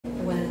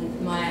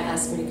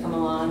asked me to come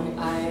along,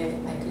 I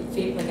could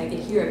feel like I could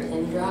hear a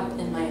pin drop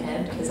in my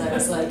head because I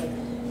was like,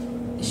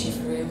 is she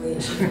for real?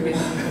 Is she for real?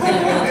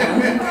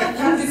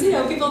 Because you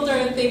know, people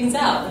throw things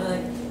out. They're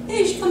like,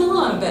 hey, you should come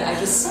along. But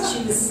she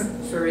was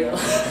for real. I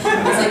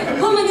was like,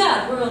 oh my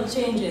God, world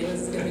changing.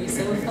 This is going to be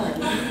so fun.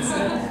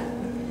 So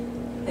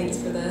thanks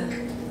for the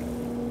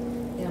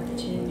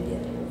opportunity to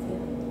get here with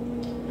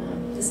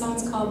you. The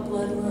song's called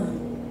Blood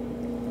Alone.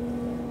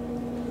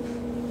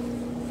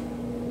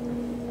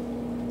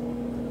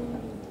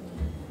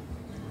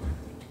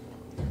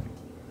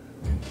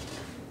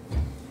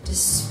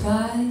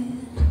 Despite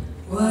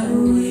what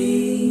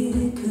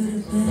we could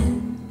have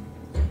been,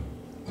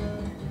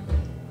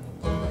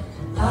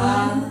 I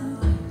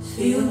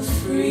feel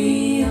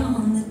free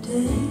on the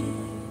day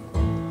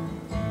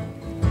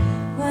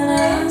when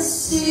I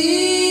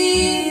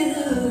see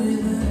the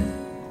river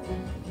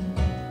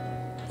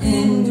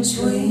in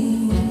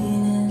between,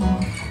 and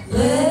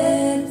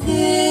let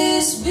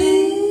this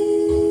be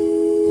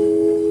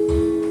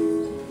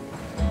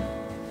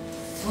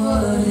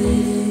what it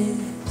is.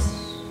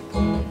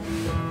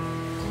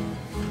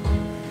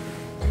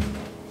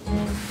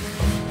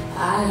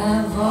 I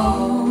have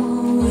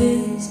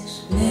always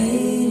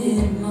made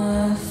it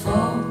my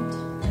fault,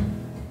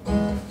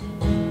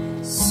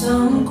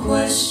 some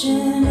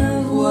question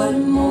of what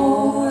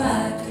more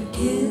I could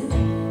give,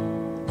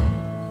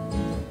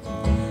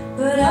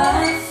 but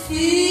I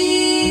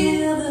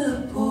feel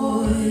the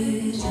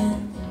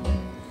poison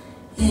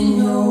in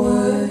your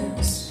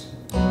words,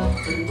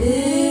 and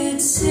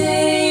it's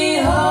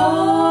a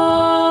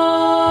hard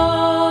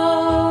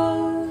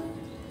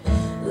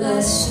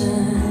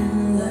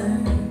lesson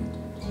learned.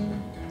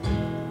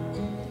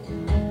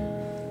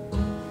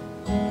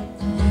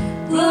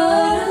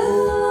 Blood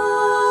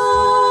alone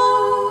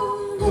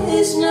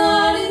is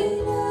not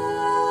enough,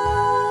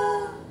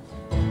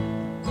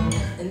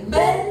 and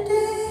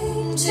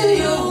bending to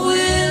your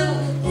will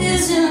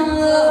isn't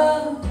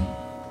love.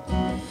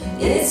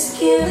 It's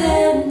give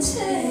and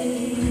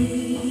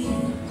take,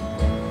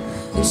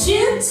 but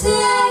you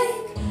take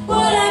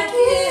what I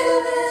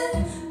give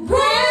and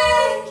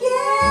break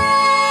it.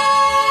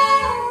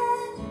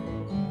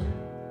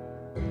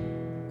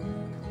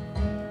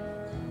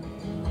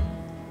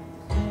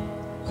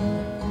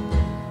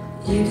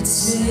 You could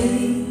say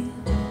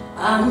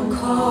I'm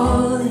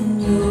calling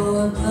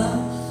your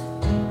bluff,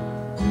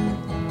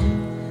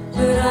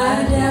 but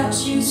I doubt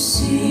you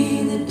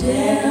see the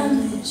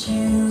damage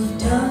you've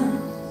done.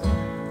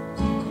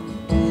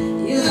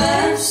 You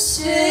have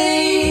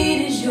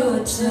stated your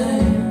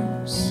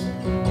terms,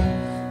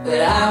 but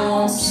I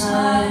won't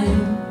sign.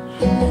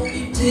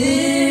 You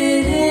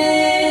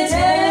didn't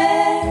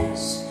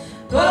ask,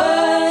 but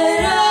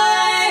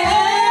I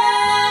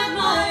have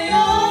my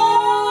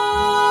own.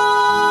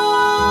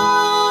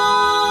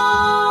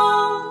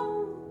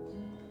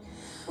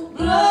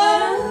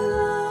 Blood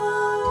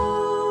alone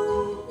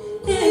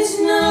is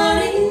not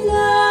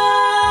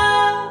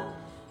enough,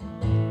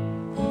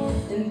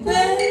 and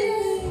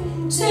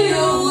bending to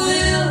your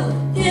will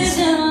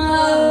isn't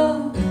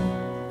love.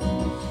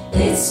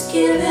 It's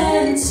give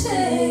and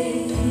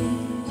take,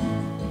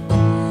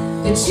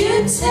 but you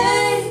take